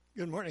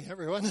Good morning,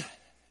 everyone.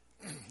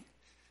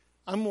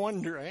 I'm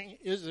wondering,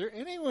 is there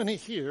anyone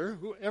here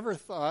who ever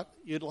thought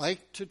you'd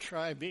like to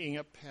try being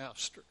a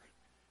pastor?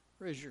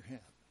 Raise your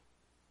hand.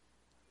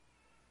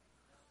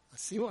 I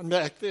see one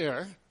back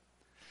there.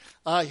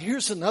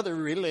 Here's another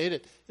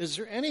related. Is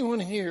there anyone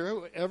here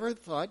who ever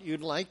thought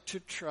you'd like to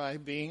try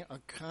being a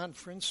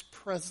conference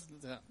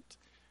president?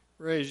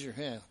 Raise your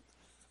hand.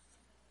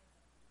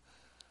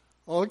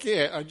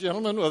 Okay, a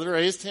gentleman with a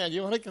raised hand.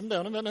 You want to come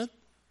down a minute?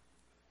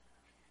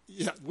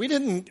 Yeah, we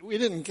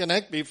didn't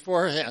connect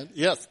beforehand.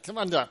 Yes, come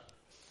on down.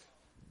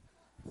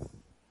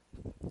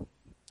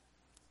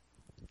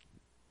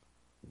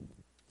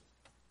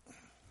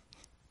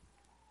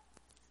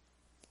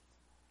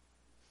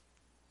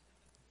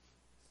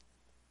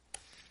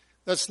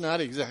 That's not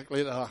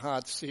exactly the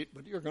hot seat,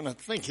 but you're going to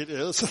think it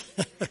is.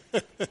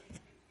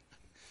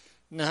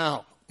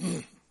 Now,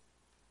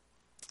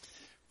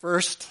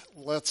 first,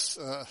 let's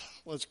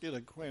get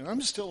acquainted.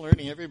 I'm still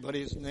learning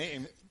everybody's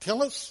name.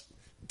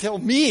 Tell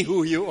me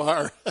who you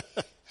are.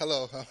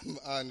 Hello, I'm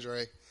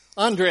Andre.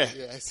 Andre.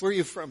 Yes. Where are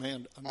you from,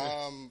 Andre?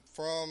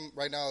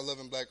 Right now I live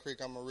in Black Creek.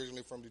 I'm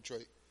originally from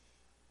Detroit.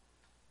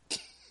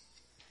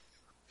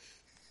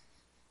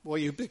 Boy,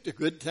 you picked a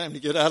good time to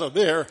get out of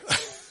there.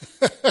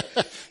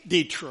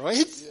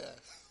 Detroit? Yeah.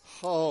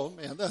 Oh,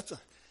 man,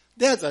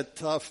 that's a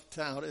tough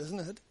town, isn't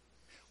it?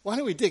 Why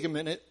don't we take a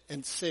minute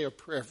and say a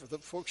prayer for the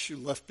folks you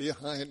left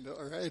behind,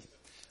 all right?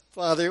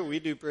 Father, we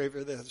do pray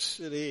for that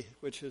city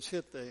which has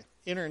hit the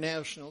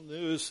international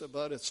news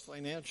about its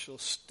financial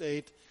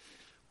state.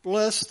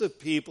 Bless the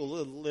people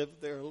that live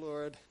there,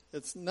 Lord.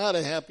 It's not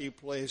a happy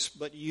place,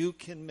 but you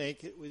can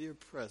make it with your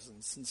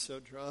presence, and so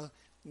draw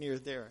near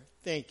there.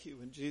 Thank you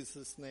in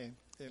Jesus' name.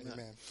 Amen.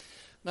 Amen.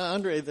 Now,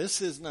 Andre, this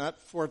is not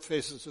Fourth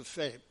Faces of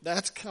Faith.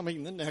 That's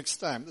coming the next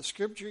time. The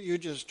scripture you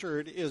just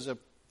heard is an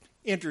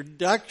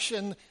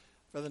introduction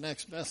for the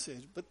next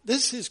message, but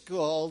this is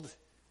called,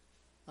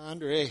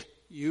 Andre,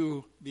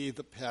 you be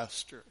the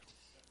pastor.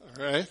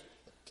 All right?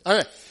 All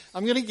right.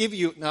 I'm going to give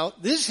you, now,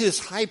 this is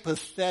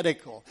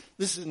hypothetical.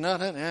 This is not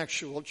an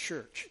actual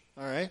church.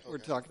 All right? Okay. We're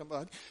talking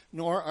about,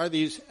 nor are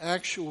these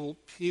actual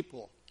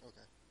people.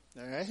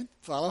 Okay. All right?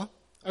 Follow?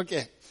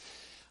 Okay.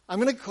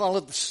 I'm going to call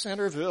it the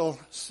Centerville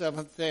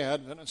Seventh-day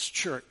Adventist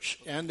Church.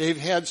 And they've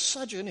had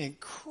such an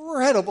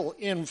incredible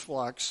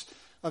influx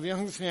of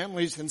young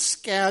families and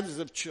scads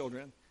of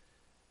children.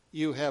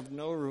 You have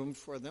no room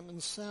for them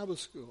in Sabbath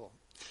school.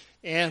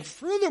 And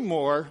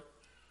furthermore,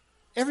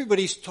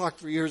 everybo's talked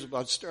for years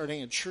about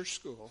starting a church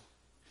school.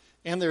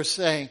 And they're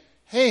saying,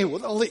 hey,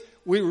 we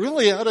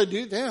really ought to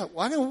do that.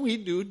 Why don't we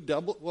do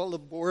double? Well, the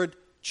board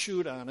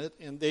chewed on it,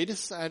 and they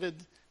decided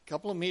a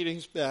couple of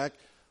meetings back,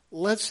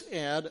 let's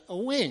add a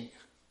wing.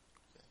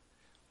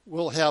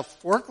 We'll have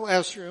 4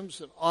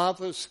 classrooms, an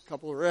office, a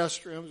couple of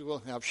restrooms. We'll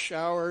have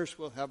showers.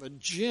 We'll have a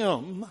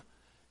gym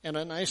and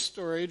a nice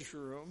storage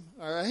room,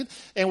 all right?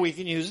 And we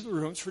can use the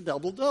rooms for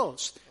double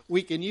dose.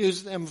 We can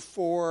use them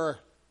for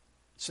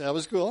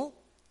Sabbath school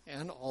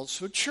and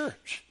also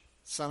church.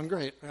 Sound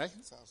great, right?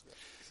 Sounds good.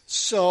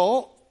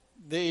 So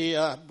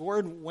the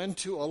board went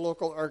to a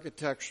local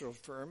architectural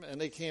firm, and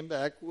they came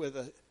back with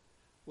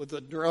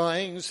the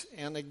drawings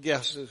and the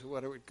guesses of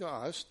what it would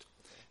cost.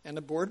 And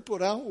the board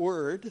put out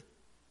word,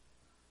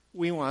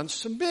 we want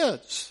some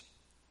bids.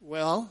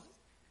 Well,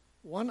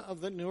 one of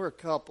the newer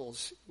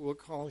couples, we'll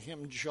call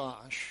him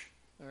Josh,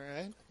 all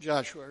right?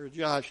 Joshua or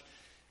Josh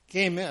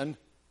came in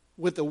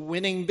with a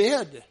winning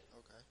bid.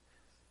 Okay.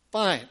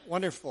 Fine,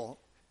 wonderful,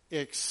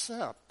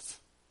 except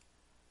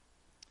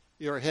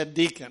your head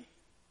deacon.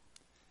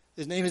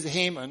 His name is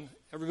Haman.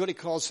 Everybody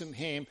calls him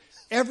Haim.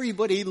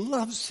 Everybody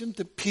loves him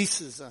to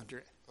pieces, Andre,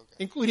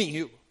 including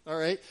you, all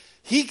right?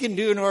 He can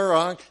do no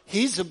wrong.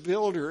 He's a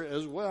builder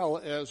as well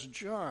as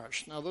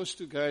Josh. Now, those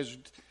two guys,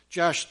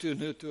 Josh too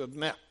new to have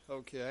met,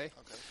 okay?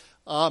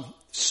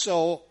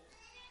 So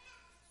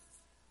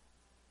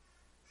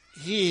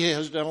he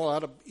has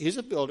done he's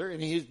a builder,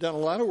 and he's done a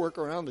lot of work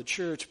around the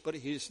church, but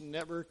he's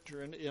never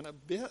turned in a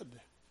bid. Okay.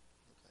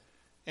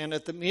 And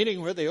at the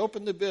meeting where they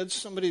opened the bids,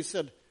 somebody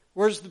said,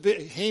 where's the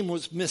bid? Haim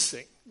was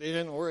missing. They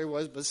didn't know where he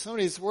was, but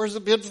somebody said, where's the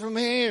bid from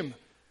Haim?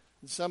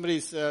 And somebody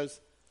says,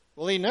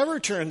 well, he never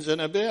turns in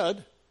a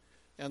bid.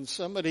 And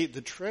somebody,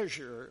 the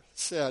treasurer,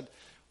 said,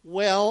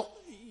 well,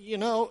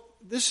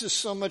 this is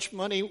so much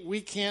money,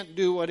 we can't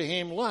do what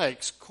Haim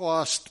likes,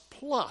 cost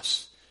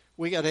plus.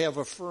 We got to have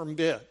a firm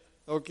bid.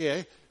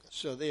 Okay?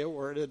 So they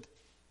awarded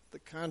the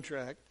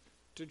contract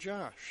to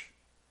Josh.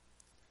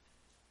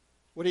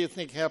 What do you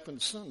think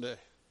happened Sunday?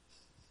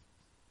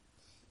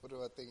 What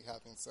do I think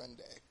happened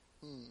Sunday?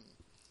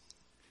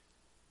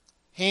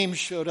 Haim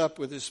showed up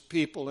with his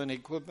people and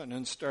equipment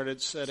and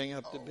started setting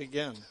up to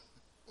begin.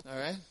 All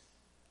right?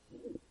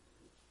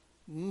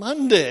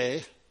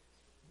 Monday,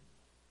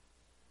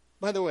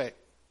 by the way,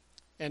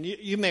 and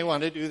you may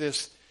want to do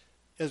this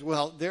as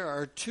well, there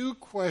are 2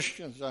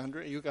 questions,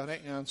 Andre, you got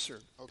to answer.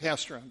 Okay.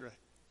 Pastor Andre.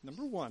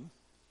 Number 1,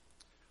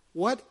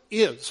 what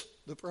is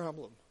the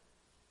problem?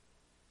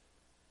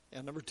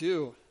 And number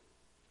 2,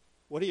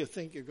 what do you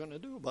think you're going to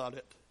do about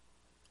it?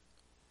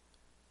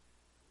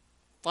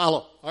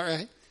 Follow, all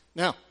right?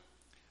 Now,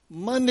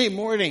 Monday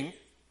morning,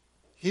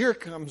 here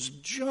comes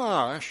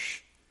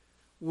Josh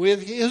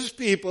with his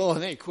people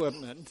and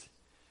equipment,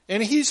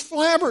 and he's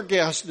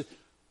flabbergasted.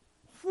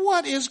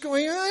 What is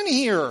going on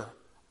here?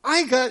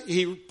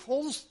 He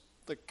pulls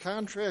the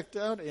contract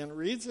out and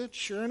reads it.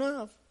 Sure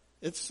enough,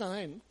 it's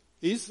signed.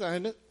 He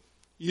signed it.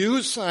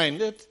 You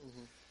signed it.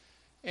 Mm-hmm.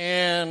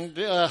 And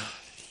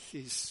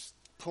he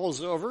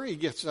pulls over. He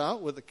gets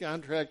out with the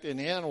contract in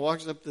hand,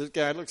 walks up to this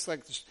guy. It looks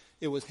like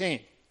it was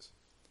Haynes.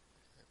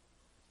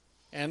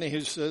 And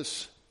he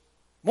says,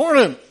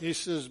 "Morning." He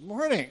says,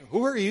 "Morning.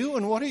 Who are you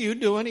and what are you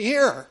doing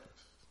here?"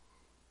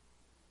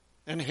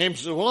 And Haynes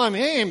says, "Well, I'm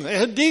Haynes, the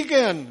head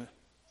deacon."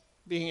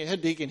 Being a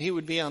head deacon, he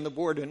would be on the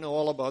board and know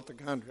all about the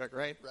contract,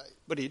 right? Right.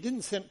 But he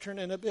didn't turn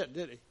in a bid,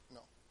 did he?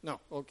 No. No,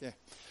 okay.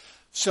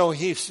 So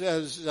he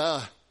says,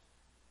 "What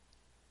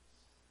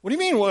do you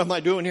mean, what am I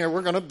doing here?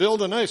 We're going to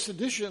build a nice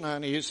addition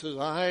on it." He says,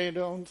 "I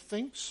don't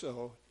think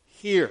so.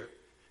 Here."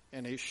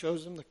 And he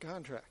shows him the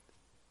contract.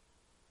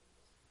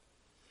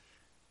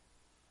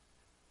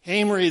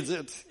 Haim reads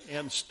it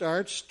and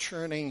starts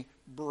turning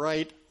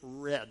bright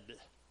red.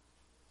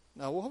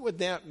 Now, what would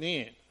that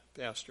mean,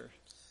 Pastor?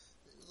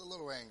 He was a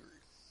little angry.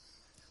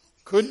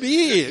 Could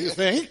be, you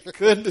think?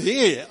 Could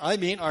be. I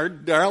mean, our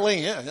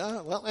darling,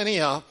 well,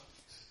 anyhow.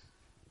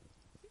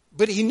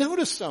 But he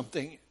noticed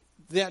something,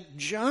 that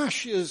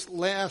Josh's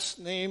last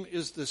name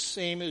is the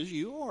same as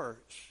yours.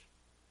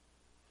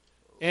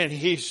 And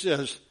he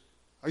says,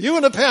 "Are you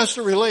and the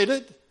pastor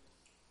related?"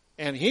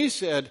 And he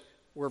said,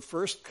 "We're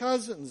first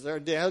cousins. Our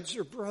dads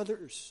are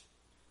brothers."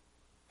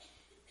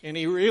 And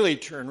he really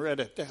turned red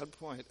at that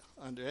point,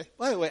 Andre.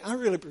 By the way, I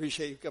really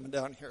appreciate you coming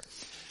down here.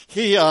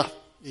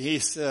 He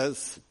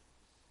says,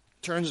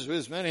 turns to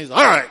his men, he says,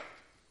 "All right,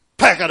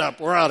 pack it up.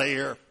 We're out of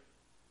here."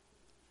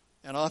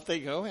 And off they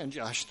go, and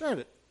Josh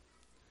started.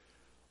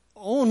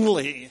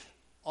 Only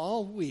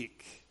all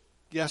week,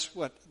 guess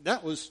what?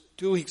 That was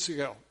 2 weeks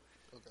ago.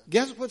 Okay.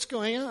 Guess what's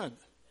going on?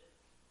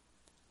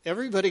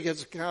 Everybody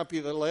gets a copy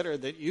of the letter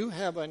that you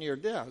have on your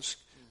desk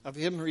of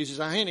him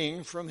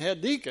resigning from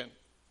head deacon.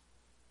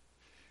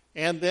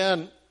 And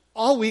then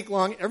all week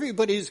long,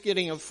 everybody's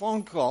getting a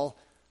phone call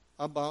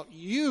about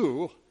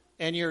you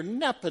and your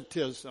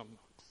nepotism.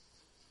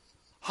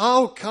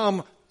 How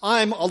come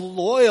I'm a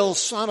loyal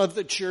son of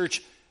the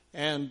church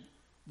and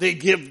they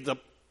give the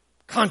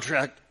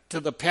contract to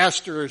the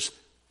pastor's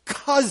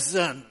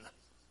cousin?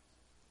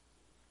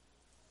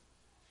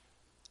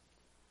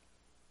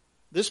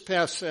 This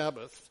past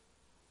Sabbath,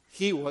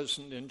 he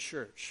wasn't in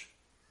church,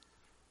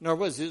 nor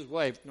was his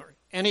wife, nor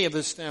any of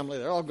his family.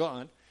 They're all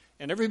gone.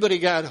 And everybody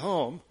got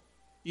home.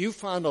 You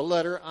found a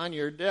letter on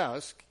your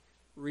desk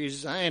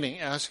resigning,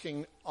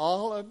 asking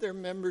all of their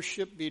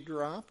membership be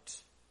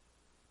dropped.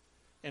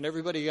 And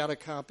everybody got a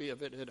copy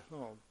of it at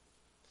home.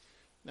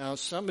 Now,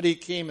 somebody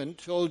came and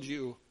told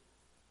you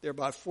there are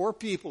about 4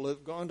 people who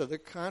have gone to the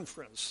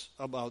conference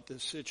about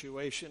this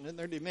situation, and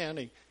they're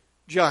demanding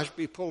Josh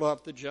be pulled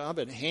off the job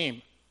and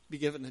Haim be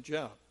given the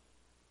job.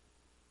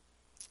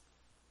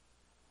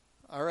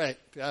 All right,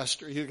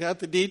 Pastor, you got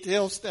the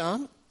details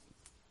down?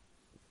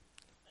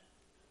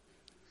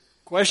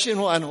 Question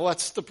 1,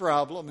 what's the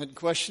problem? And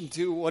question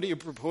 2, what do you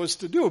propose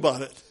to do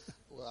about it?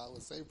 Well, I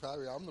would say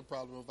probably I'm the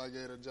problem if I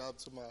gave a job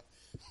to my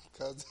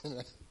cousin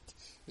and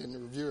didn't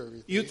review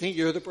everything. You think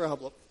you're the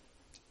problem?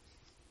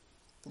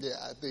 Yeah,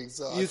 I think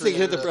so. You think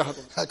you're the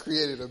problem? I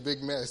created a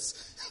big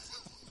mess.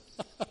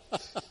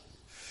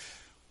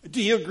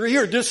 Do you agree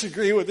or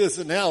disagree with this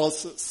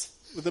analysis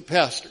with the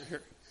pastor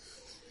here?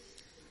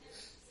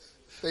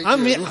 How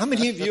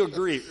many of you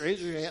agree?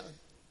 Raise your hand.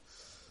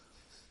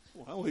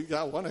 Well, we've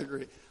got one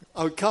agree.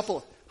 A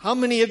couple. How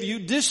many of you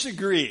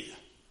disagree?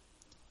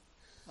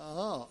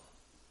 Oh, all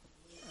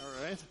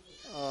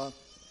right.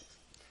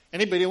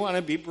 Anybody want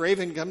to be brave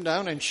and come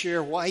down and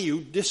share why you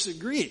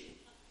disagree?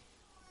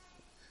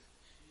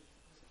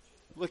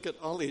 Look at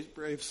all these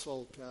brave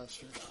souls,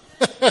 Pastor.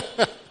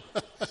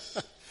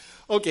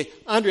 Okay,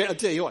 Andre, I'll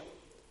tell you what.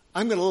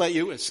 I'm going to let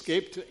you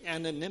escape to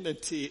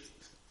anonymity,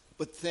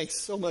 but thanks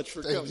so much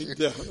for coming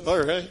down. All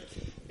right,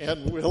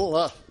 and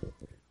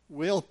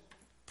we'll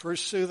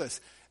pursue this.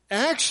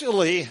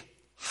 Actually,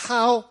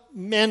 how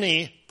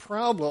many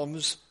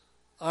problems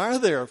are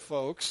there,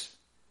 folks?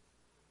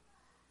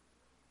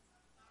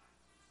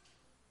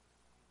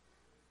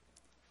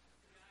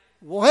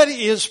 What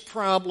is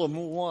problem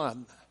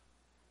 1?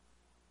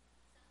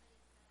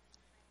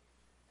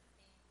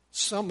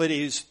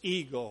 Somebody's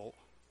ego.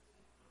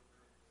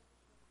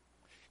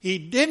 He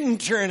didn't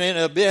turn in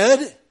a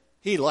bid.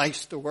 He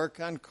likes to work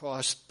on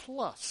cost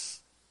plus.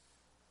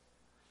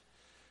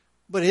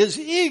 But his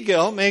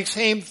ego makes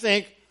him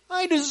think,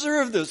 I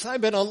deserve this.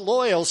 I've been a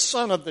loyal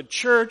son of the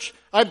church.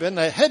 I've been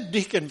the head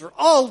deacon for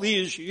all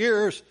these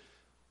years.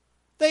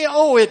 They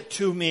owe it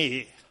to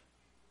me.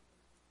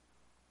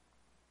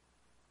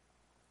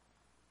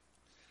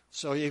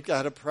 So you've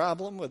got a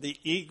problem with the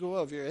ego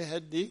of your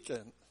head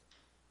deacon.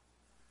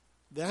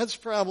 That's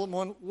problem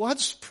 1.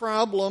 What's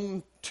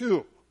problem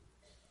 2?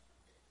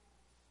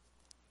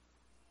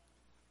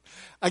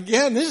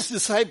 Again, this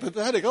is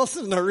hypothetical. This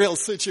isn't a real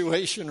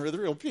situation with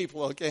real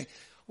people, okay?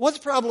 What's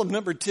problem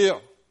number 2?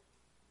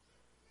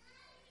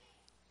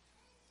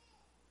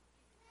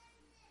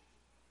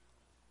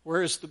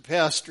 Where's the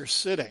pastor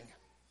sitting?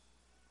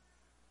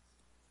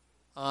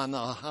 On the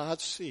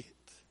hot seat.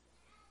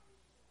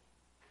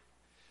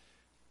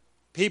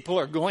 People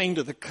are going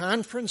to the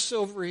conference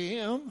over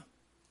him.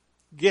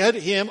 Get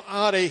him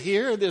out of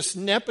here. This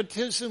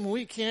nepotism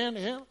we can't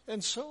have,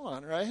 and so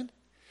on, right?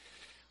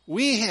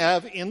 We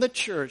have in the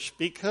church,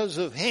 because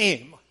of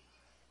Haim,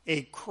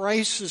 a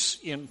crisis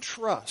in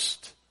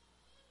trust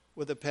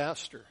with the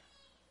pastor.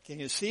 Can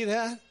you see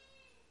that?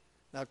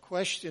 Now,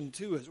 question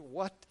 2 is,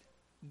 what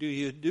do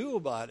you do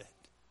about it?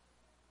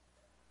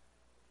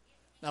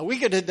 Now, we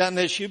could have done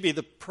this. You'd be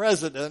the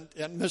president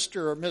and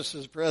Mr. or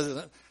Mrs.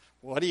 President.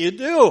 What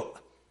do?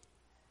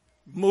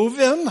 Move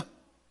him?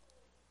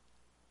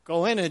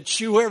 Go in and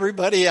chew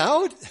everybody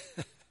out?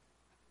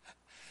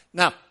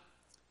 Now,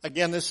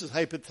 again, this is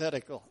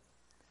hypothetical.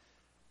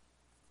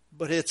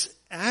 But it's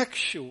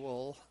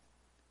actual,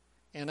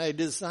 and I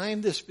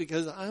designed this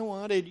because I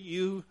wanted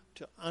you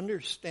to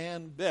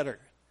understand better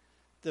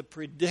the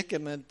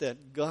predicament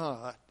that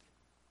God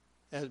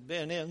has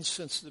been in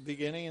since the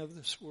beginning of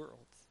this world.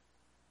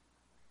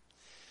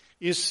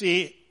 You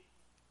see,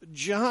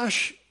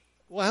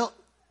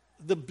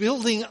 the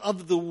building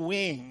of the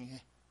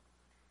wing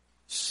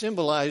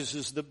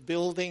symbolizes the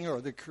building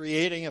or the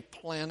creating of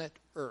planet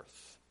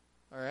Earth.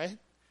 All right?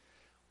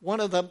 One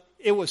of them,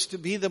 it was to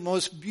be the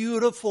most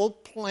beautiful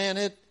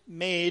planet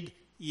made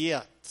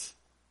yet.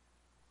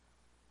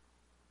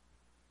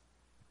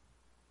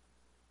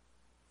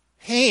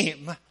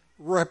 Haim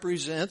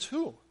represents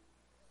who?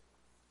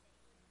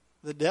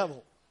 The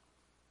devil.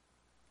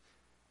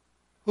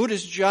 Who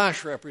does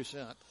Josh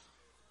represent?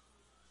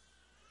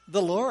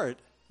 The Lord,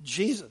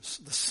 Jesus,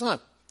 the Son.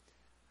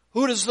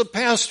 Who does the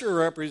pastor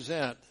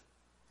represent?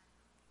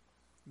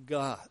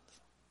 God.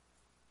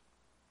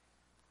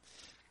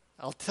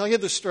 I'll tell you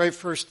the story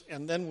first,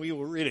 and then we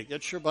will read it.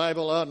 Get your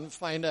Bible out and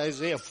find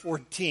Isaiah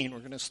 14. We're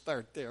going to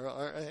start there,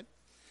 all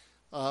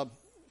right?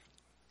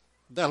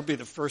 That'll be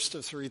the first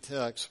of 3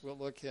 texts we'll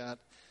look at.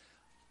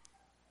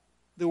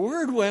 The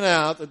word went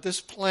out that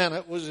this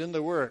planet was in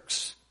the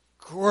works.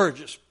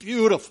 Gorgeous,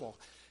 beautiful.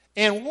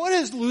 And what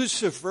is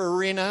Lucifer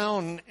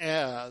renowned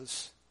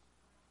as?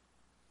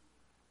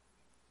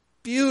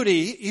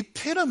 Beauty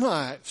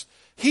epitomized.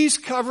 He's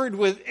covered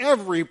with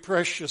every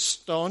precious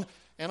stone.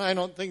 And I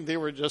don't think they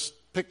were just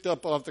picked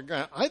up off the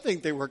ground. I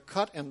think they were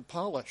cut and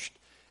polished.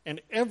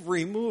 And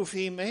every move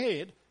he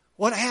made,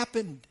 what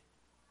happened?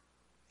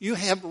 You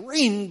have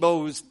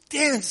rainbows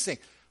dancing.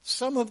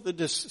 Some of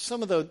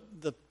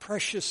the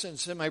precious and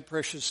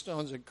semi-precious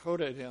stones that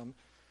coated him,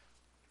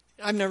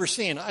 I've never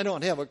seen. I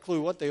don't have a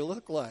clue what they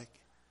look like.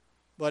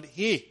 But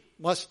he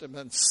must have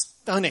been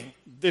stunning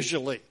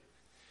visually.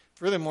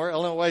 Furthermore,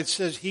 Ellen White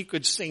says he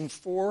could sing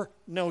 4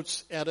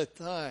 notes at a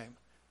time.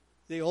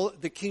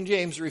 The King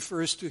James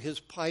refers to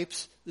his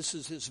pipes. This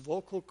is his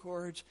vocal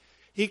cords.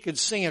 He could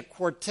sing a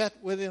quartet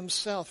with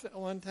himself at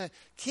one time.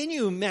 Can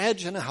you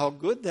imagine how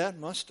good that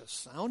must have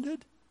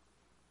sounded?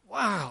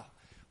 Wow.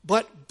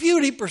 But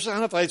beauty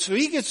personified. So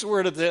he gets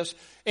word of this.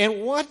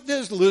 And what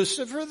does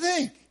Lucifer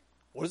think?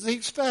 What does he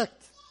expect?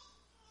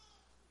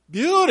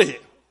 Beauty.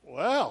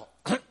 Well,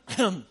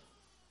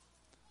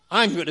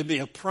 I'm going to be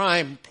a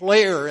prime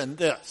player in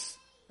this,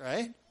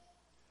 right?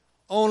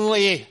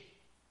 Only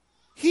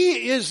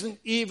he isn't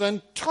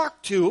even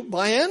talked to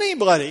by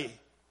anybody.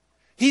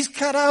 He's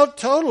cut out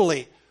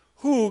totally.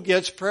 Who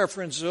gets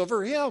preference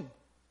over him?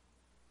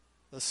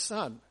 The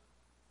Son.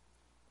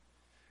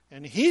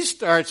 And he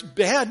starts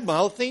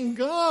bad-mouthing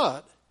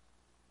God.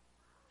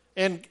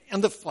 And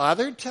the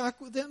Father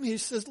talked with him. He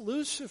says,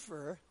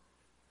 Lucifer,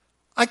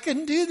 I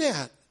couldn't do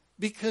that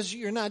because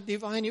you're not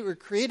divine. You were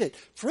created.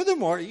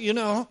 Furthermore,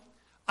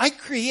 I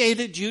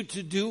created you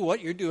to do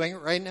what you're doing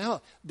right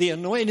now. The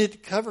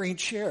anointed covering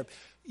cherub.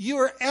 You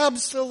are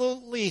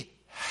absolutely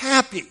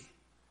happy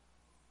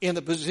in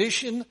the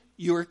position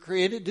you were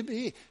created to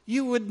be.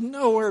 You would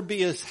nowhere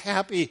be as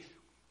happy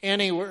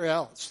anywhere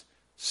else.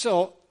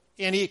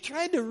 And he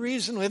tried to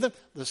reason with him.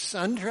 The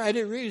Son tried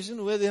to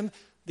reason with him.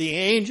 The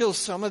angels,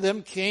 some of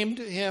them came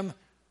to him.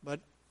 But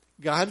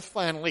God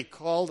finally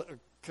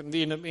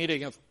convened a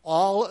meeting of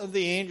all of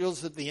the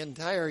angels of the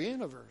entire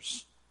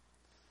universe.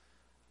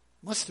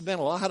 Must have been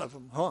a lot of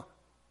them, huh?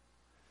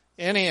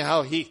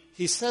 Anyhow,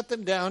 he set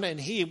them down and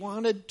he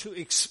wanted to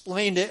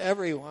explain to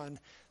everyone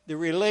the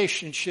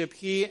relationship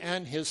he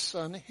and his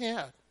Son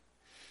had.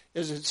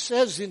 As it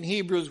says in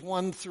Hebrews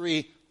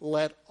 1:3,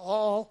 let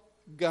all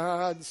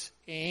God's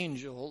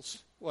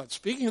angels,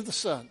 speaking of the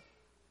Son,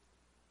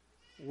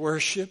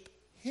 worship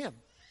him.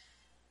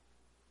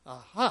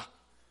 Aha.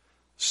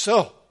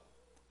 So,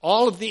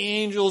 all of the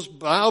angels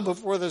bow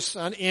before the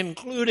Son,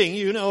 including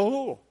you know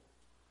who.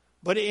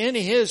 But in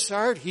his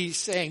heart, he's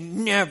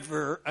saying,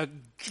 never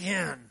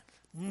again.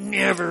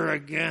 Never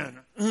again.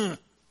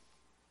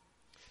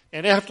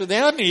 And after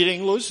that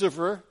meeting,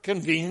 Lucifer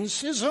convenes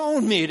his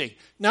own meeting.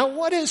 Now,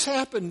 what has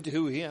happened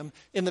to him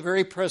in the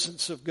very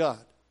presence of God?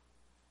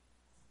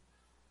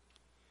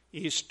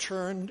 He's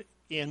turned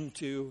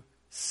into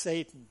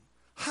Satan.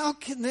 How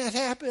can that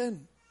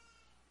happen?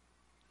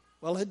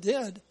 Well, it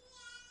did.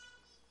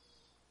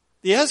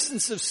 The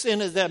essence of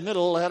sin is that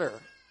middle letter.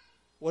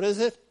 What is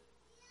it?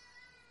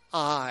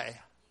 I.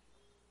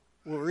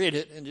 We'll read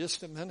it in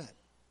just a minute.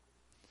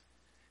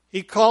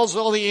 He calls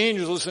all the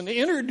angels and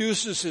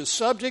introduces his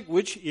subject,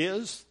 which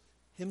is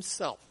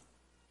himself.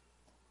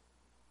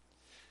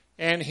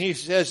 And he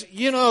says,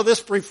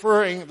 this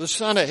preferring the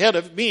Son ahead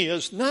of me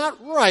is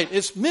not right.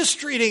 It's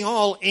mistreating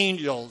all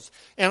angels,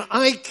 and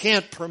I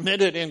can't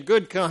permit it in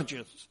good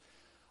conscience.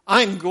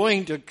 I'm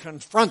going to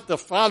confront the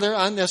Father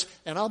on this,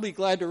 and I'll be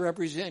glad to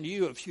represent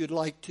you if you'd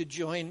like to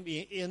join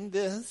me in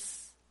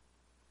this.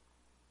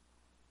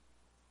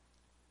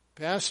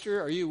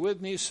 Pastor, are you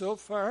with me so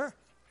far?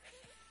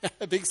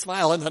 A big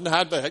smile and a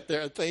nod back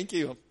there. Thank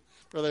you,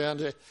 Brother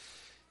Andre.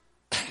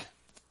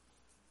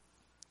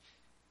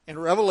 In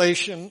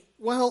Revelation,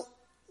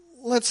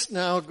 let's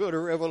now go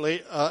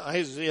to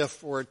Isaiah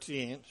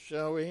 14,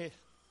 shall we?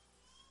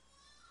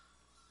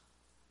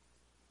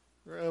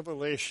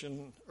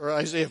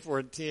 Isaiah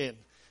 14,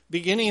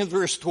 beginning in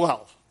verse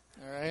 12,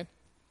 all right?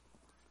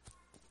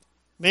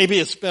 Maybe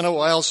it's been a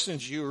while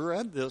since you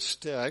read this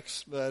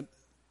text, but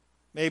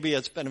maybe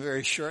it's been a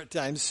very short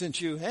time since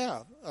you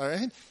have, all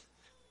right?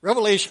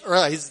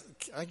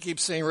 I keep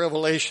saying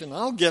Revelation.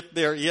 I'll get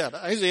there yet.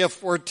 Isaiah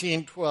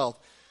 14:12.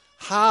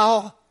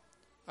 How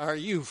are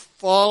you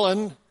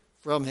fallen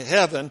from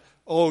heaven,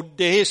 O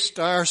day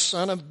star,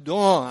 son of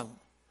dawn?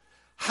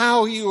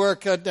 How you are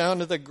cut down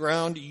to the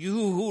ground, you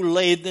who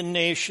laid the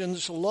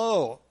nations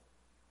low.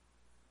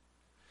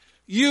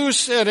 You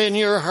said in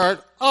your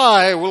heart,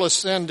 I will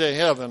ascend to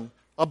heaven,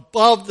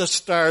 above the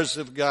stars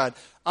of God.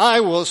 I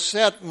will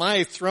set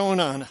my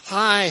throne on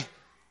high.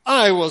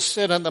 I will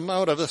sit on the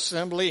mount of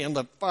assembly in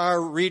the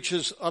far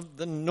reaches of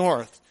the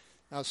north.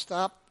 Now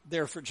stop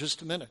there for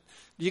just a minute.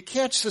 Do you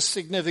catch the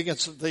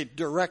significance of the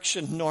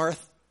direction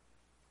north?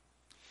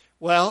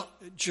 Well,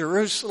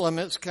 Jerusalem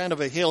is kind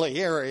of a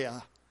hilly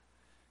area.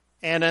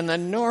 And on the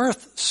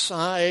north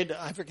side,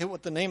 I forget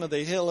what the name of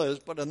the hill is,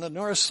 but on the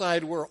north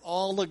side were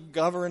all the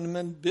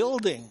government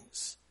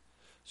buildings.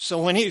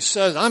 So when he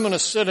says, I'm going to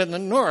sit in the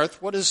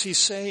north, what is he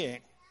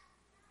saying?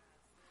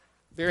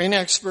 Very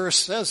next verse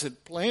says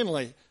it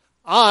plainly.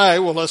 I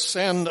will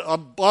ascend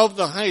above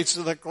the heights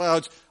of the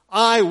clouds.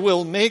 I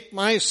will make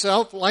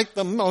myself like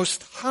the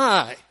Most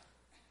High.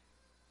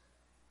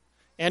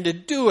 And to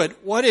do it,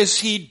 what is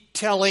he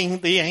telling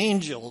the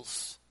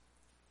angels?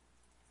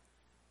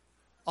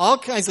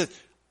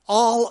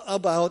 All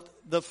about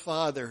the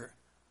Father.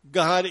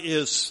 God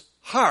is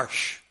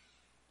harsh,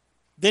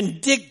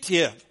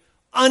 vindictive,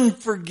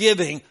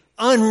 unforgiving,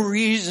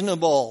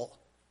 unreasonable,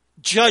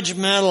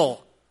 judgmental,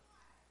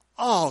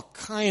 all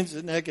kinds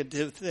of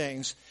negative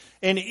things.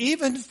 And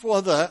even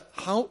for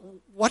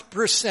what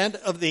percent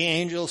of the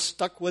angels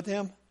stuck with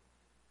him?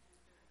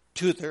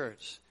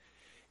 2/3.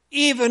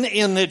 Even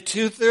in the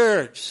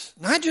 2/3,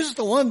 not just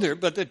the 1/3,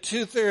 but the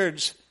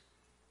 2/3,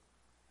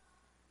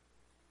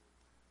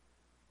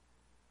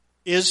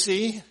 is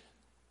he?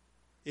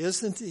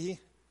 Isn't he?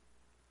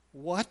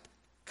 What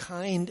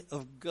kind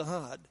of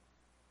God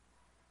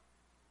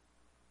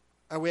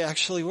are we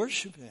actually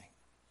worshiping?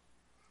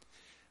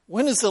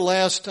 When is the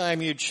last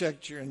time you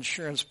checked your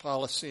insurance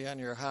policy on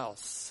your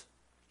house?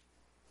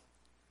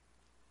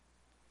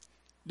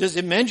 Does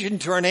it mention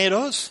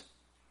tornadoes?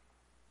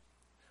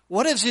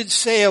 What does it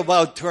say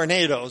about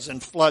tornadoes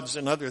and floods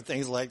and other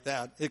things like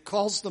that? It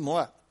calls them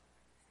what?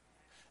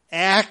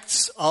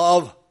 Acts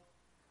of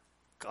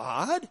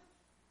God?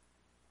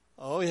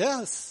 Oh,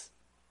 yes.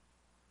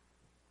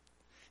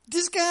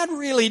 Does God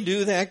really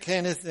do that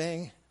kind of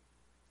thing?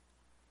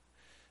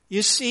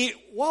 You see,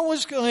 what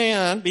was going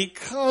on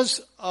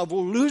because of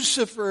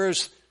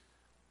Lucifer's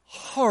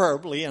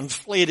horribly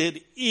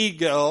inflated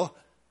ego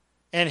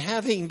and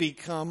having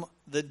become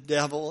the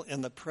devil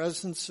in the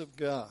presence of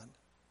God?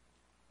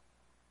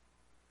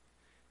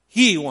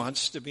 He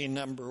wants to be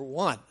number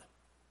one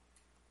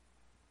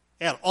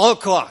at all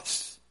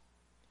costs.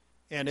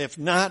 And if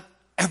not,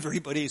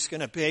 everybody's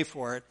going to pay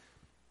for it.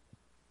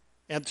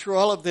 And through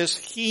all of this,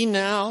 he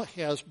now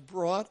has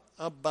brought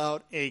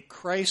about a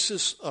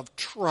crisis of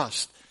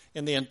trust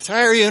in the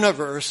entire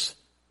universe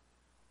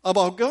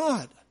about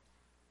God.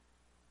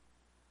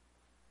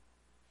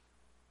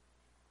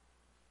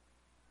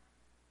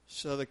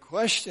 So the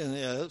question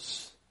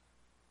is,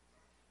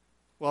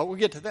 well, we'll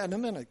get to that in a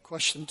minute.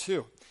 Question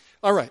 2.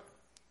 All right.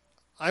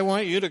 I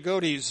want you to go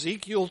to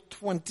Ezekiel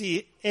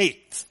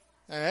 28.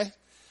 All right.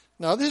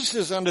 Now, this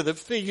is under the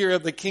figure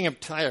of the king of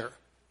Tyre.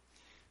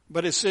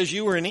 But it says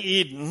you were in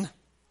Eden,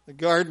 the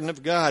garden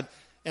of God.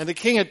 And the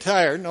king of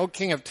Tyre, no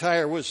king of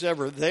Tyre was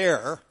ever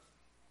there.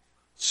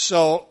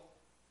 So,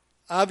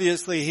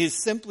 obviously,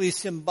 he's simply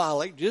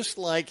symbolic, just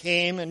like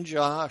Haim and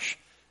Josh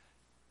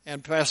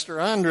and Pastor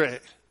Andre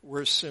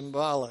were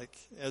symbolic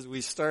as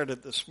we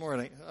started this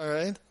morning. All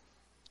right?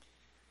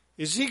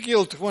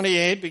 Ezekiel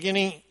 28,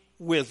 beginning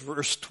with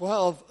verse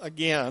 12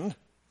 again.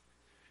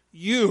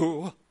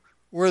 You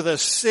were the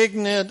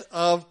signet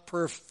of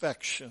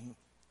perfection,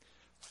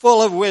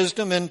 full of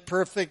wisdom and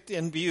perfect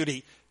in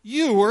beauty.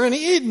 You were in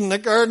Eden, the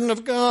garden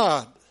of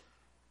God.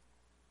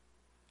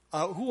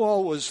 Who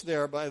all was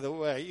there, by the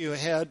way? You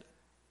had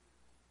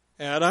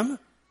Adam,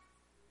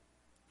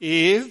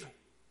 Eve,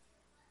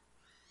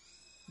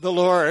 the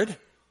Lord,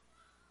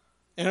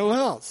 and who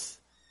else?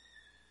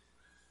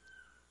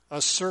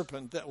 A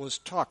serpent that was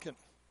talking.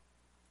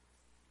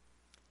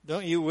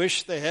 Don't you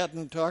wish they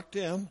hadn't talked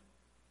to him?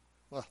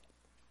 Well,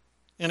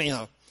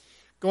 anyhow,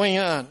 going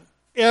on.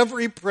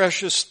 Every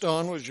precious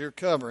stone was your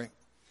covering.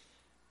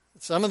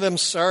 Some of them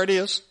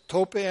sardius,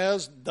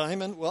 topaz,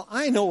 diamond. Well,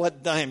 I know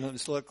what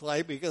diamonds look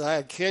like because I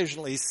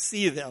occasionally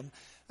see them.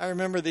 I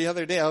remember the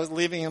other day I was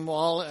leaving a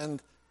mall,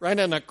 and right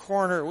in a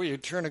corner where you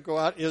turn to go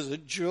out is a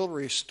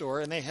jewelry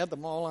store, and they had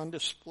them all on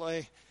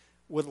display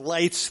with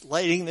lights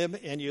lighting them,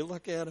 and you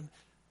look at them.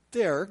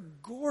 They're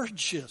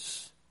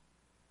gorgeous.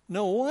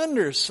 No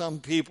wonder some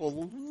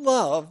people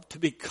love to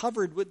be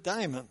covered with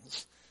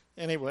diamonds.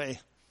 Anyway,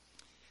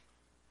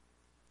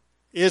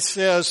 it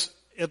says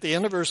at the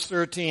end of verse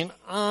 13,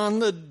 on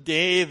the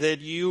day that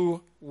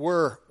you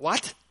were,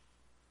 what?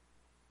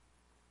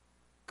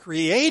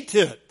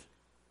 Created.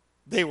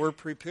 They were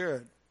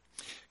prepared.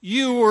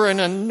 You were an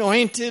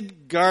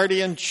anointed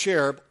guardian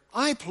cherub.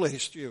 I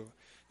placed you.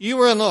 You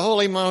were in the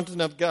holy mountain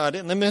of God.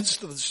 In the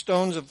midst of the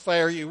stones of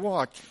fire you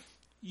walked.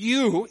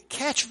 You,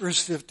 catch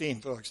verse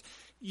 15, folks.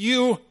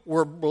 You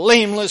were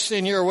blameless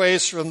in your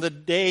ways from the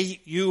day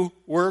you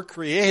were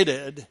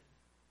created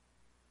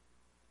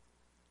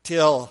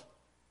till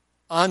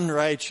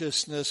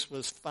unrighteousness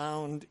was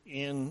found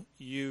in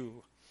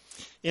you.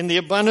 In the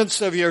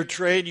abundance of your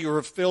trade, you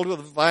were filled with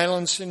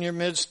violence in your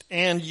midst,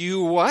 and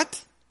you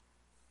what?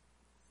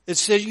 It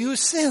said you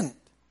sinned.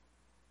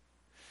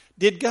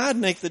 Did God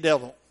make the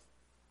devil?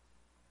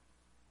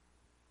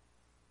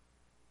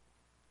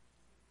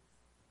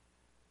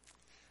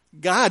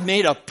 God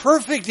made a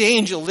perfect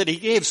angel that he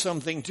gave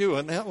something to,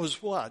 and that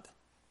was what?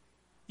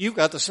 You've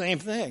got the same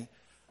thing.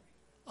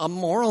 A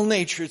moral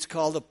nature, it's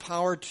called the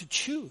power to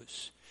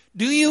choose.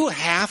 Do you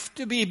have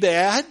to be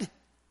bad?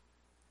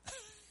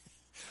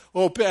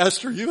 Oh,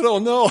 Pastor, you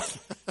don't know.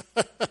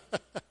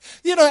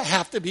 You don't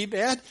have to be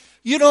bad.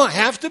 You don't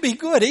have to be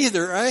good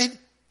either, right?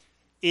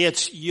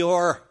 It's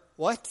your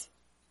what?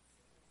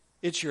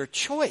 It's your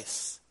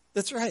choice.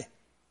 That's right.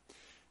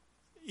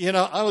 You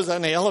know, I was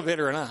on the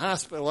elevator in a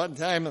hospital one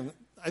time, and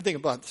I think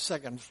about the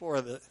second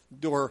floor, the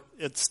door,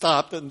 it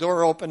stopped, and the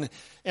door opened,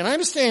 and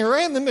I'm standing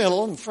right in the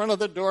middle in front of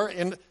the door,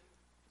 and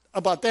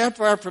about that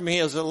far from me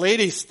is a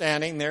lady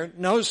standing there,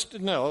 nose to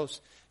nose,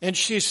 and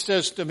she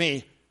says to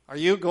me, are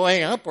you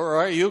going up or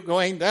are you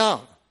going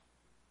down?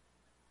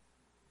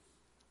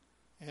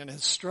 And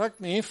it struck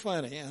me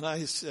funny, and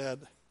I said,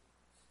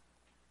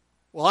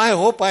 well, I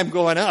hope I'm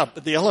going up,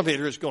 but the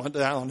elevator is going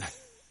down.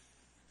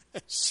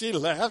 She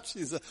laughed.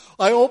 She said,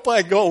 I hope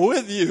I go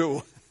with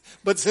you.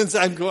 But since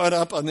I'm going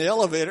up on the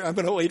elevator, I'm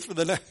going to wait for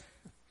the next.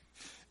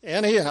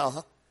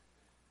 Anyhow,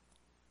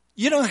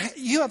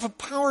 you have a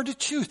power to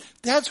choose.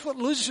 That's what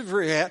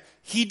Lucifer had.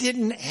 He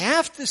didn't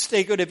have to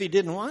stay good if he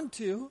didn't want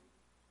to.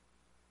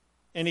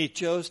 And he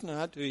chose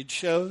not to. He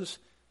chose.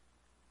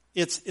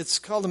 It's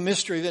called the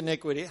mystery of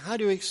iniquity. How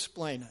do you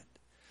explain it?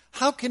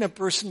 How can a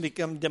person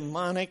become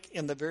demonic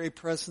in the very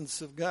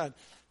presence of God?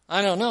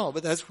 I don't know,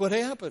 but that's what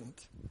happened.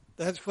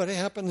 That's what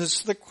happened.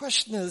 The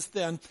question is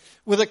then,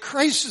 with a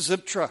crisis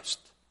of trust,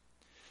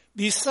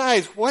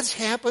 besides what's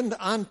happened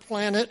on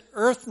planet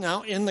Earth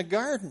now in the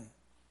garden?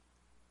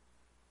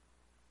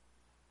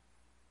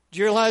 Do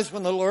you realize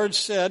when the Lord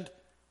said,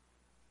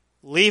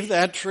 leave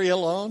that tree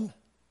alone?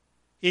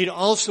 He'd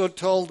also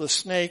told the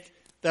snake,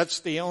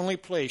 that's the only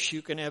place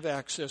you can have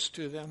access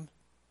to them.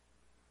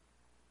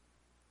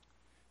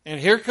 And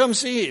here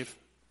comes Eve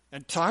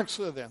and talks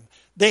with them.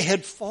 They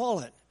had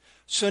fallen.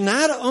 So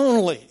not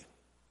only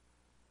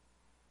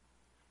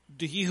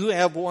do you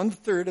have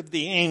 1/3 of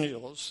the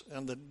angels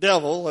and the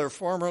devil, their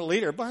former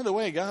leader. By the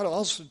way, God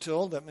also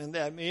told them in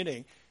that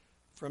meeting,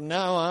 from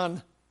now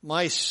on,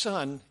 my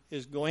son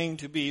is going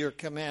to be your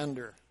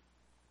commander.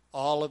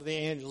 All of the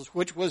angels,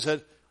 which was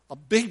a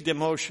big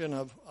demotion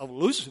of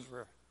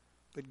Lucifer.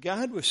 But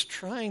God was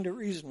trying to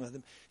reason with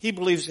him. He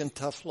believes in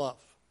tough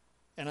love.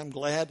 And I'm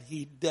glad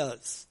he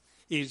does.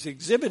 He's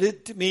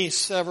exhibited to me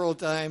several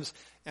times,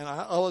 and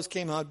I always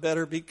came out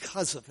better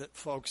because of it,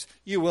 folks.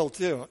 You will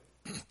too.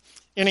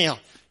 Anyhow,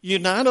 you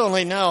not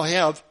only now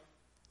have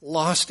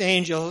lost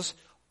angels,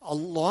 a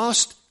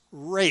lost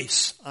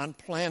race on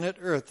planet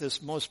Earth, this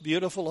most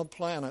beautiful of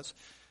planets,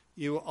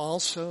 you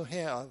also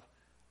have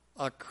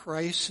a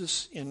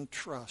crisis in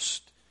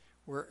trust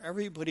where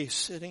everybody's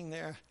sitting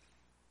there.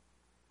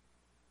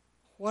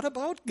 What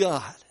about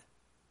God?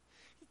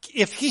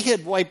 If he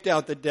had wiped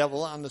out the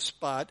devil on the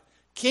spot,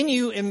 can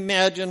you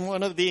imagine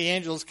one of the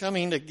angels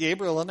coming to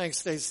Gabriel the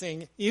next day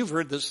saying, you've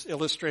heard this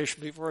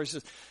illustration before, he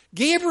says,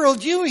 Gabriel,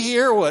 did you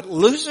hear what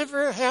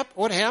Lucifer,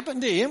 what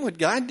happened to him, what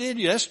God did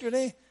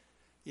yesterday?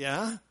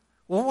 Yeah?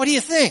 Well, what do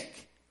you think?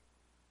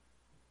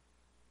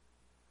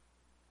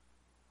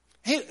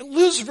 Hey,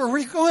 Lucifer, where are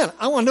you going?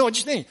 I want to know what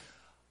you think.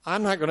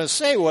 I'm not going to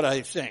say what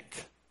I think.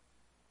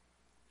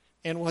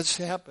 And what's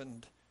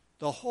happened?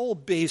 The whole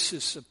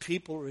basis of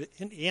people,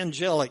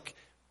 angelic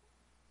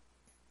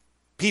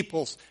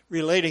peoples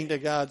relating to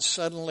God,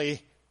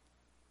 suddenly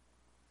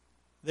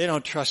they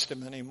don't trust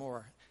him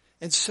anymore.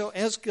 And so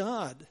as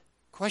God,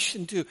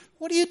 question 2,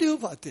 what do you do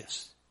about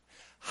this?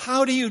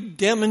 How do you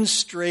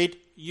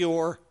demonstrate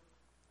your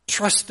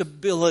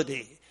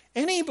trustability?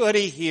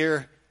 Anybody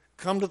here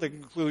come to the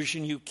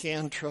conclusion you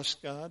can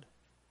trust God?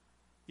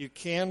 You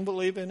can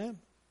believe in him?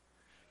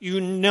 You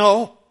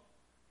know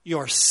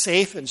you're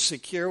safe and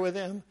secure with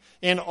him?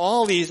 And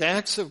all these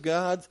acts of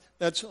God,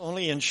 that's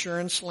only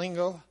insurance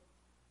lingo?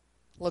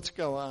 Let's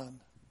go on.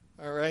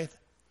 All right?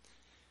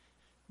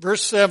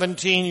 Verse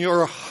 17,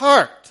 your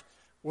heart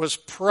was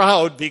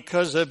proud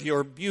because of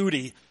your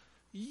beauty.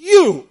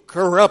 You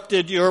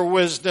corrupted your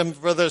wisdom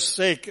for the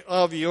sake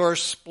of your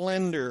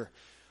splendor.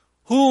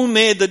 Who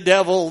made the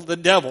devil the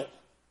devil?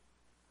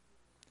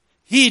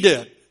 He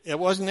did. It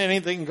wasn't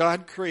anything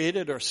God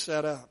created or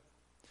set up.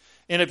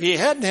 And if he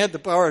hadn't had the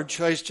power of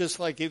choice, just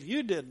like if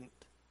you didn't,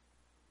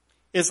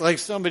 it's like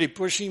somebody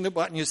pushing the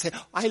button. You say,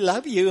 I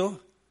love you.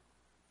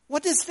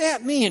 What does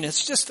that mean?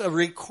 It's just a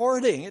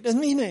recording. It doesn't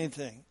mean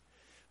anything.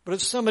 But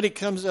if somebody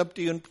comes up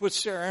to you and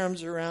puts their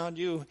arms around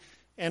you,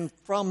 and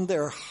from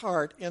their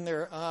heart, in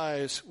their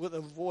eyes, with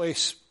a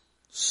voice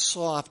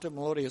soft and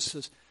melodious,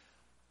 says,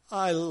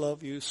 I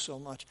love you so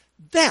much.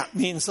 That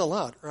means a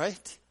lot,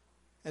 right?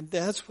 And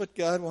that's what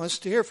God wants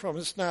to hear from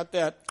us. It's not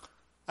that,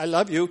 I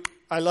love you,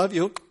 I love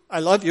you, I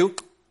love you.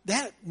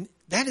 That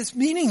is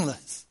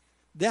meaningless.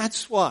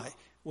 That's why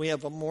we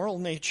have a moral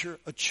nature,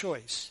 a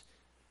choice.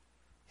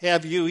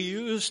 Have you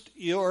used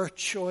your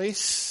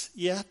choice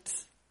yet?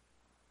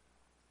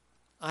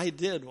 I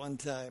did one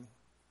time.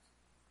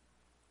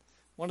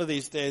 One of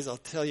these days I'll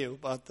tell you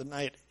about the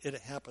night it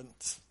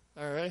happens.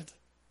 All right?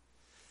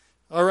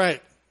 All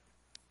right.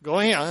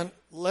 Going on,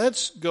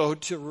 let's go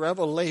to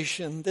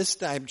Revelation, this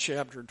time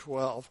chapter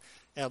 12.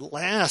 At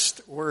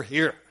last we're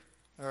here.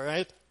 All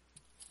right?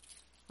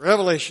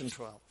 Revelation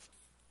 12.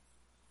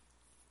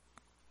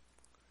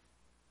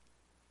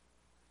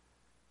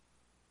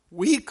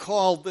 We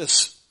call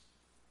this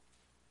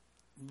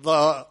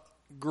the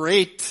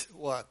great,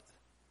 what?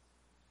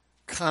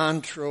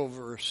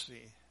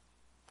 Controversy.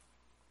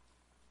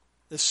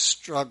 This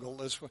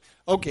struggle.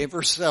 Okay,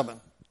 verse 7.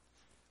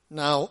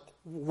 Now,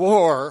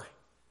 war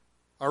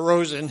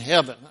arose in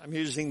heaven. I'm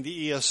using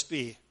the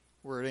ESV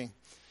wording.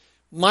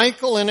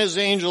 Michael and his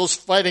angels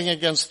fighting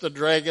against the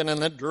dragon,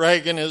 and the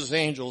dragon and his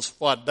angels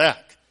fought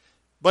back.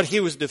 But he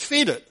was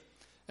defeated,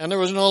 and there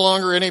was no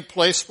longer any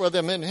place for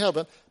them in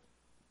heaven.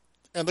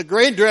 And the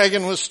great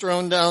dragon was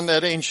thrown down,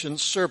 that ancient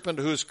serpent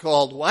who's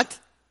called what?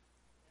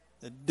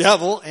 The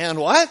devil and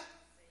what?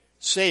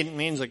 Satan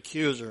means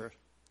accuser.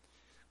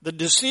 The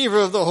deceiver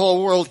of the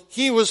whole world,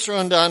 he was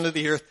thrown down to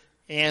the earth,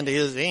 and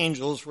his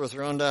angels were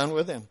thrown down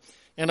with him.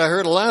 And I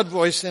heard a loud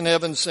voice in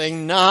heaven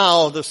saying,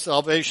 now the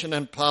salvation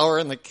and power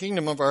and the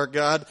kingdom of our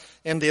God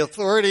and the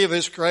authority of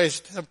his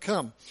Christ have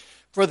come.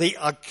 For the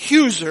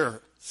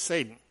accuser,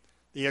 Satan,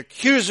 the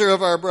accuser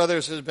of our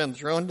brothers has been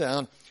thrown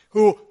down,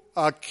 who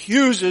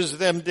accuses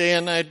them day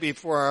and night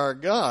before our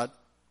God.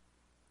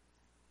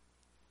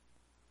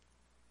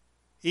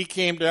 He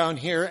came down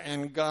here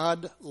and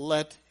God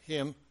let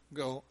him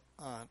go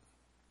on.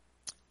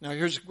 Now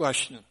here's a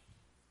question.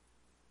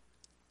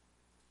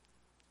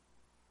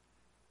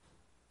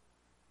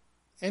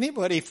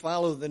 Anybody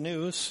follow the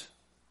news?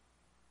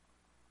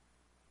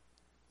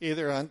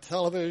 Either on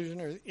television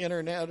or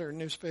internet or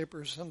newspaper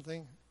or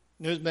something?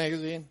 News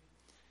magazine?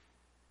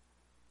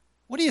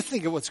 What do you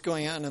think of what's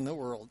going on in the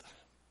world?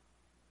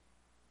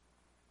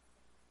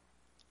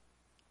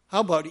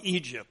 How about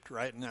Egypt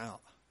right now?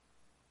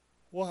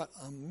 What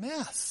a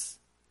mess,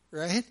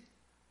 right?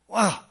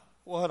 Wow,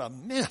 what a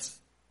mess.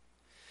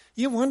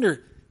 You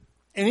wonder,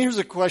 and here's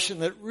a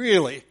question that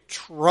really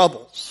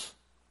troubles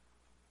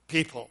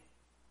people.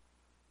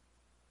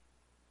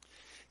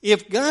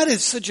 If God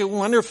is such a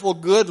wonderful,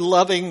 good,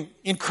 loving,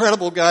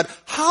 incredible God,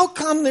 how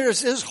come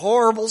there's this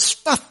horrible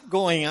stuff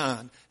going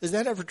on? Has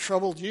that ever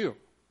troubled you?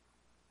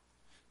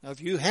 Now, if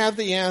you have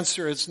the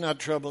answer, it's not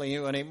troubling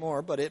you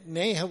anymore, but it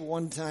may have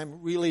one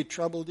time really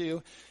troubled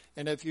you.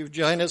 And if you've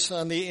joined us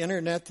on the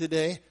internet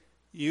today,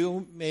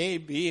 you may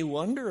be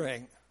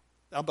wondering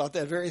about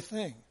that very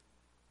thing.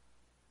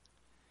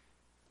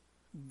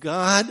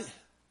 God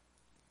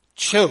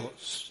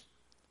chose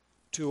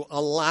to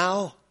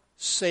allow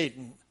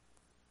Satan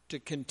to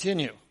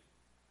continue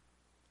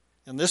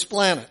in this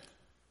planet,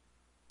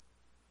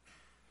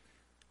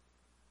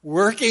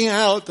 working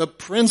out the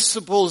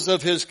principles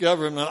of his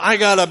government. I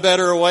got a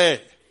better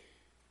way.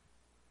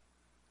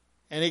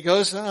 And he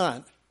goes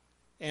on.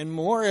 And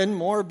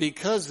more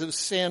because of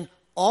sin,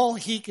 all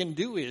he can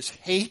do is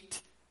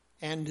hate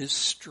and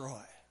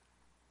destroy.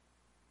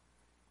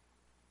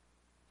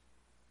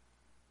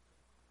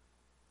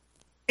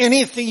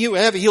 Anything you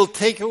have, he'll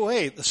take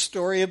away. The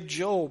story of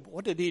Job.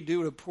 What did he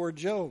do to poor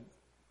Job?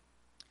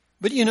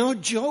 But you know,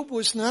 Job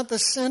was not the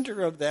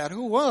center of that.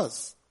 Who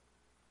was?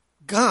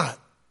 God.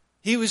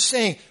 He was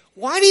saying,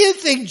 why do you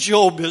think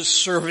Job is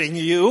serving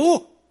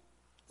you?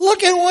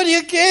 Look at what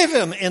you gave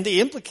him. And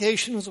the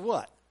implication is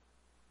what?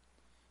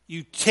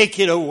 You take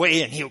it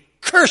away and he'll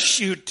curse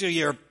you to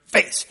your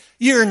face.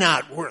 You're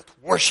not worth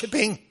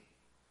worshiping.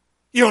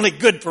 You're only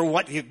good for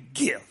what you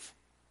give.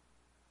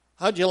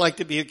 How'd you like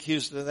to be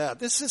accused of that?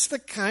 This is the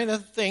kind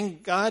of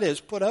thing God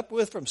has put up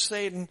with from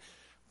Satan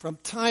from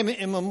time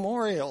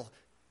immemorial.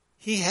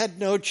 He had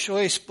no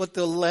choice but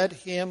to let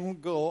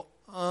him go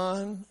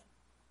on.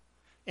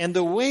 And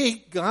the way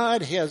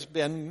God has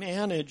been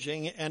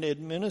managing and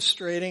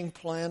administrating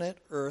planet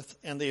Earth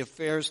and the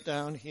affairs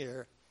down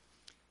here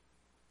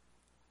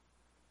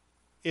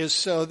is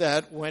so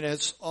that when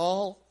it's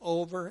all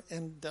over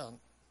and done,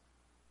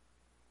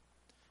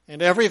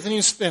 and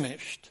everything's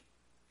finished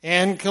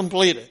and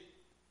completed,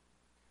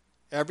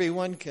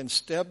 everyone can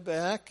step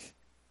back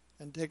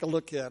and take a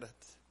look at it.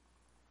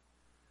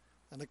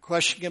 And the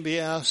question can be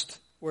asked,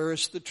 where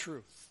is the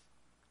truth?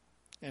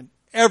 And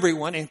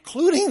everyone,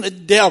 including the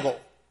devil,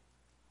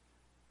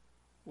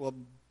 will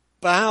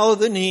bow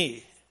the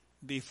knee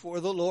before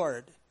the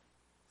Lord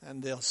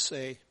and they'll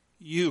say,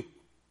 you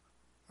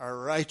are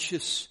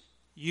righteous,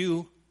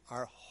 you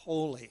are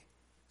holy.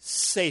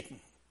 Satan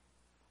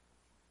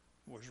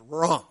was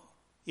wrong.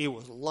 He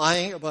was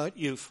lying about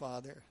you,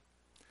 Father.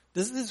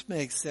 Does this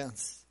make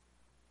sense?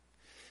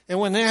 And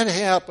when that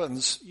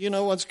happens, you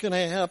know what's going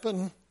to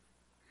happen?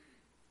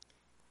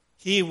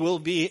 He will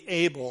be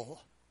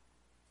able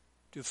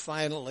to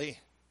finally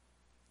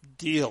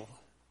deal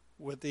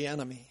with the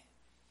enemy.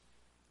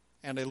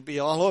 And it'll be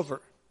all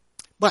over.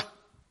 But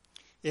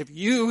if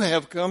you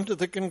have come to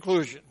the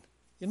conclusion,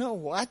 you know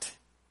what?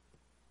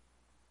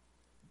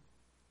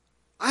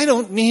 I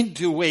don't need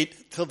to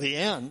wait till the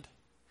end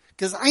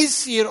because I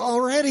see it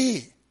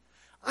already.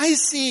 I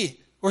see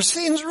where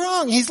Satan's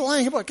wrong. He's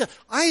lying about God.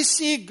 I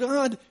see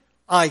God.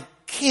 I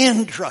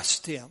can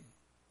trust him.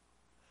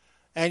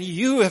 And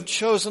you have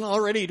chosen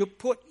already to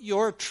put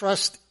your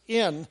trust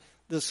in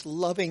this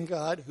loving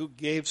God who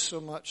gave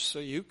so much so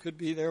you could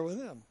be there with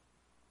him.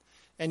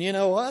 And you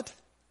know what?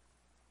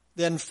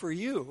 Then for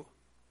you,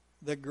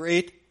 the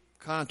great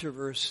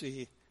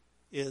controversy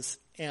is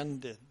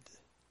ended.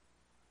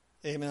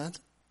 Amen?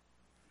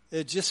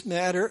 It's just a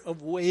matter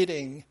of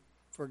waiting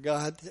for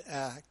God to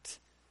act.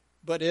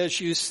 But as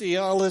you see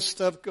all this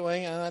stuff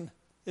going on,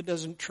 it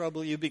doesn't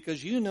trouble you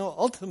because you know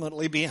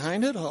ultimately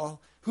behind it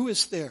all, who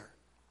is there?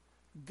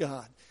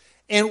 God.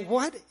 And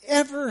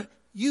whatever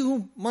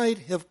you might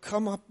have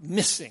come up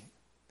missing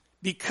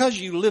because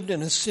you lived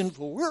in a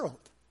sinful world,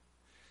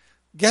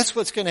 guess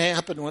what's going to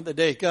happen when the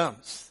day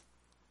comes?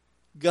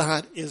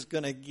 God is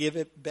going to give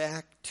it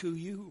back to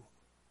you.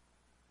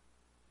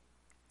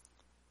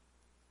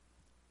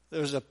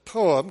 There's a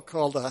poem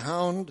called The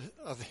Hound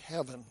of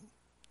Heaven,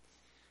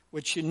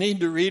 which you need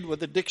to read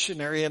with a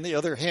dictionary in the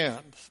other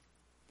hand,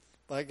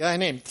 by a guy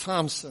named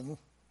Thompson.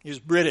 He's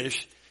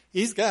British.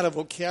 He's got a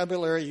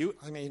vocabulary,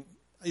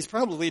 he's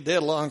probably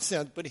dead long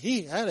since, but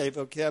he had a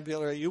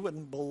vocabulary you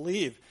wouldn't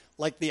believe,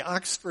 like the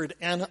Oxford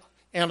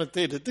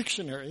Annotated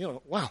Dictionary.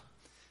 Wow.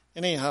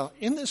 Anyhow,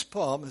 in this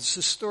poem, it's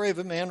the story of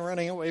a man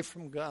running away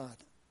from God.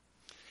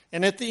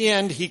 And at the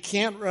end, he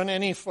can't run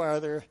any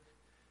farther.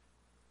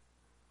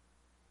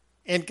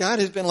 And God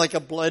has been like a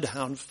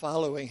bloodhound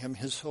following him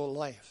his whole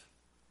life.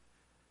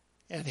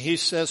 And he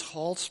says,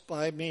 halts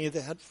by me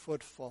that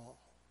footfall.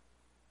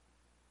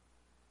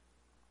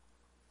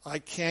 I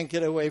can't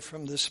get away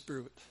from this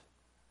brute.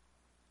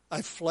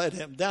 I fled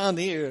him down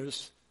the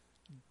years,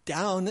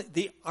 down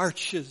the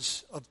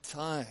arches of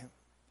time,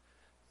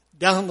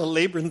 down the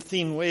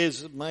labyrinthine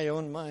ways of my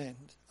own mind.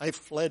 I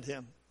fled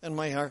him and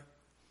my heart.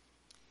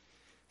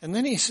 And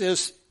then he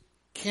says,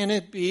 can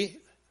it be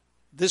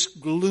this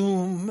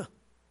gloom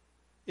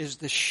is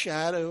the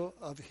shadow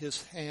of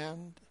his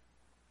hand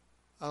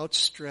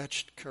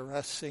outstretched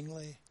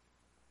caressingly?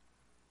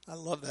 I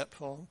love that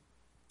poem.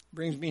 It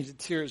brings me to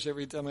tears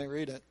every time I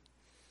read it.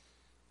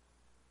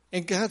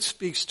 And God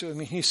speaks to him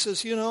and he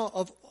says,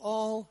 of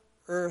all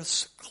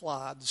earth's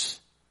clods,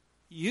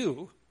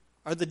 you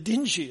are the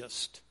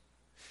dingiest.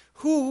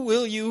 Who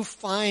will you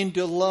find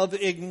to love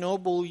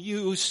ignoble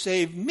you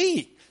save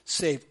me?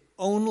 Save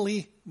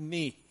only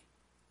me.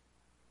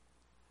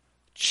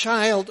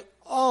 Child,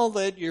 all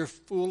that your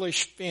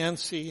foolish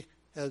fancy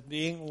has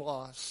being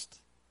lost.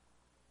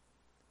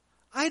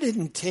 I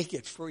didn't take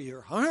it for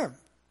your harm.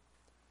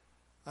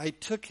 I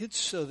took it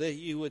so that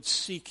you would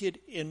seek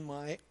it in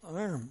my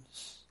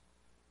arms.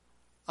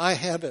 I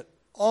have it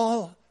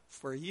all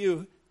for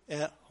you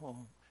at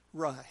home.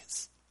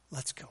 Rise,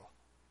 let's go.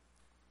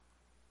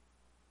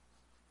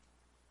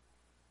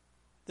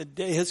 The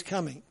day is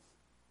coming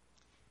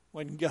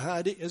when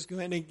God is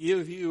going to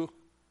give you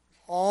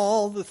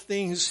all the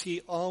things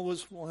he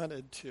always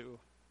wanted to,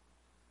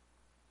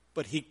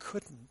 but he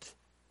couldn't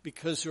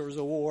because there was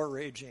a war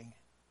raging.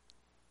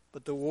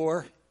 But the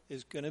war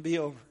is going to be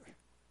over.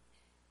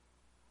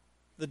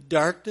 The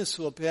darkness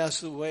will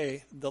pass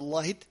away. The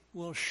light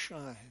will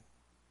shine.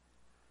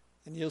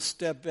 And you'll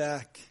step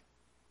back.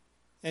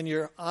 And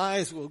your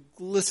eyes will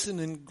glisten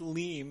and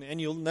gleam. And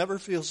you'll never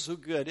feel so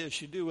good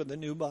as you do with a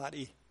new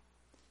body.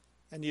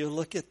 And you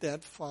look at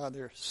that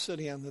Father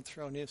sitting on the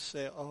throne. You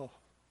say, oh,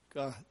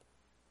 God,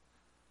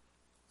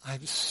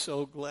 I'm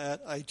so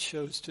glad I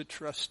chose to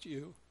trust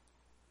you.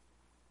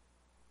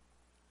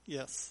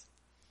 Yes.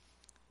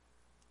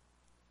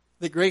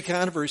 The great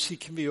controversy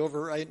can be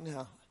over right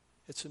now.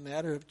 It's a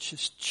matter of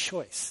just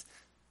choice.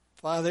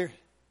 Father,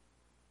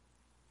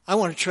 I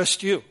want to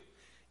trust you.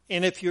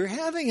 And if you're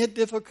having a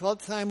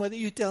difficult time with it,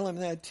 you tell him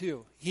that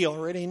too. He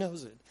already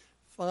knows it.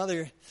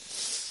 Father,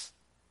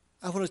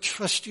 I want to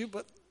trust you,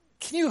 but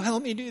can you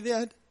help me do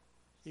that?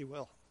 He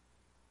will.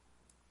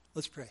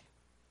 Let's pray.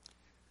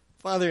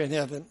 Father in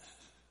heaven,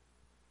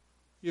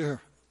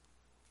 you're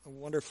a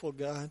wonderful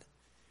God.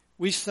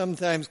 We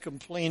sometimes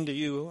complain to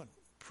you in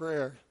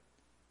prayer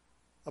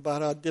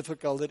about how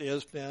difficult it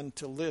has been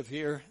to live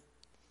here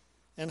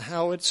and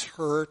how it's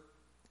hurt.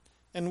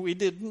 And we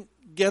didn't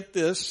get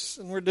this,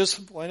 and we're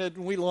disappointed,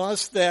 and we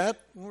lost that,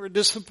 and we're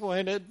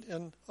disappointed,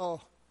 and But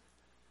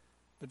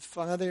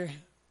Father,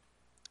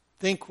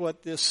 think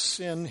what this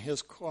sin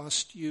has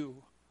cost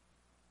you.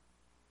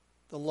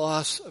 The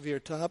loss of your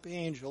top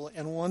angel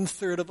and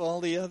 1/3 of all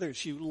the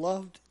others you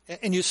loved,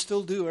 and you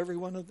still do, every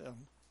one of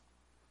them.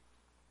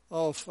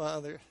 Oh,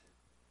 Father,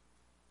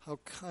 how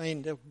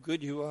kind, how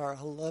good you are,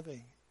 how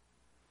loving.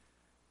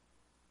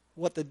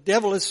 What the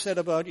devil has said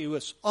about you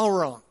is all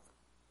wrong.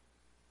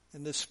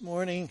 And this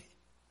morning,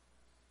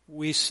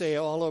 we say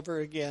all over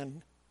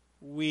again,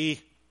 we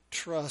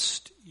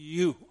trust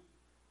you.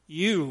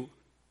 You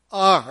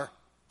are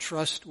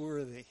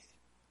trustworthy.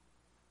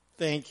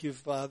 Thank you,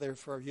 Father,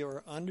 for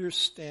your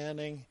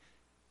understanding.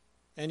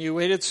 And you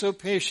waited so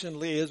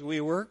patiently as we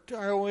worked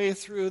our way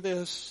through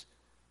this.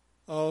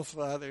 Oh,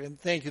 Father, and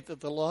thank you that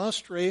the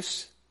lost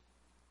race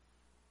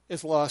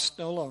is lost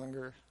no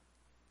longer.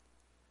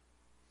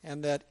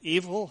 And that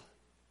evil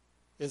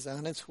is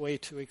on its way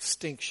to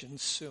extinction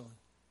soon.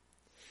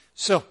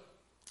 So,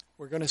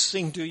 we're going to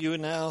sing to you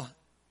now.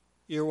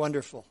 You're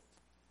wonderful.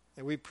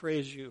 And we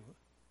praise you.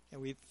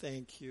 And we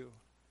thank you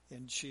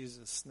in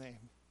Jesus'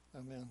 name.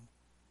 Amen.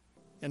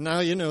 And now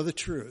you know the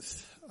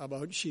truth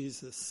about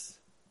Jesus.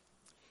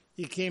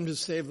 He came to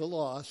save the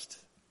lost.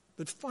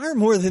 But far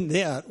more than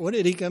that, what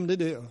did he come to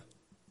do?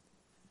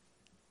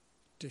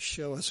 To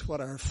show us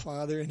what our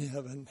Father in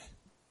heaven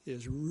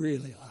is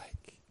really like.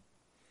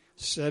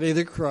 Study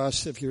the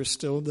cross if you're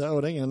still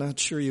doubting and not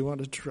sure you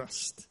want to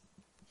trust.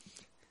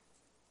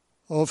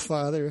 Oh,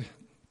 Father,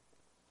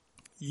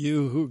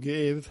 you who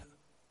gave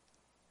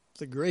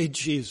the great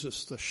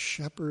Jesus, the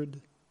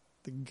shepherd,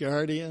 the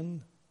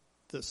guardian,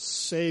 the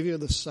Savior,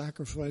 the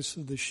sacrifice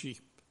of the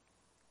sheep.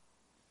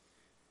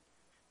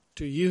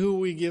 To you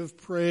we give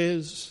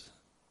praise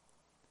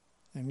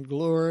and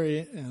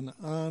glory and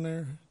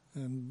honor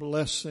and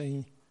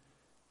blessing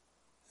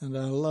and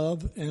our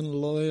love and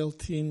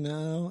loyalty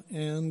now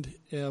and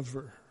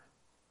ever.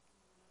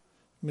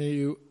 May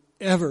you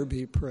ever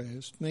be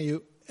praised. May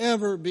you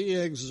ever be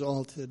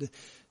exalted.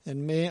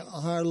 And may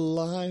our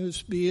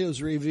lives be as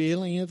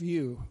revealing of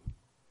you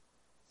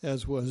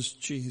as was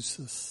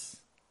Jesus.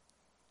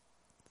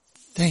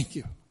 Thank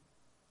you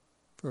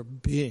for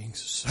being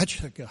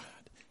such a God.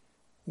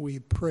 We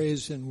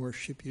praise and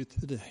worship you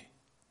today.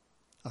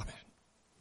 Amen.